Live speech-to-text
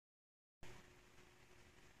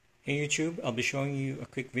Hey YouTube, I'll be showing you a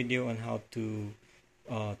quick video on how to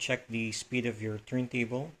check the speed of your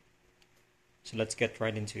turntable. So let's get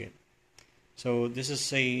right into it. So this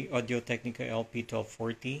is a Audio-Technica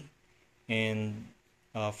LP1240, and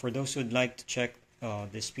for those who'd like to check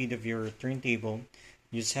the speed of your turntable,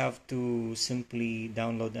 you just have to simply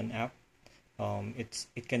download an app.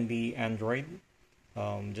 It can be Android.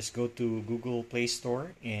 Just go to Google Play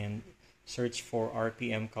Store and search for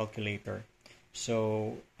RPM calculator.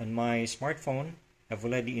 So on my smartphone, I've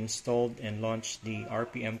already installed and launched the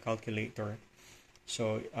RPM calculator.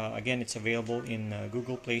 So again, it's available in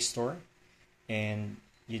Google Play Store, and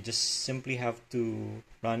you just simply have to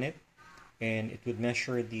run it, and it would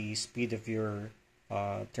measure the speed of your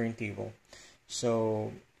turntable.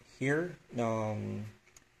 So here,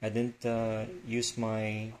 I didn't use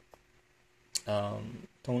my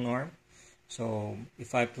tone arm. So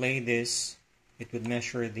if I play this, it would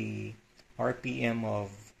measure the RPM of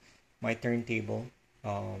my turntable.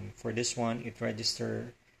 For this one, it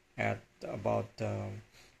registered at about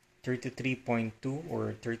 33.2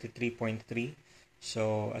 or 33.3.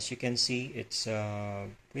 So as you can see, it's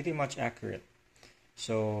pretty much accurate.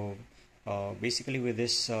 So basically with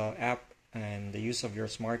this app and the use of your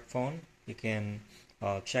smartphone, you can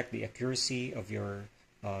check the accuracy of your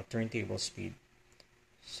turntable speed.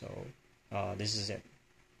 So this is it.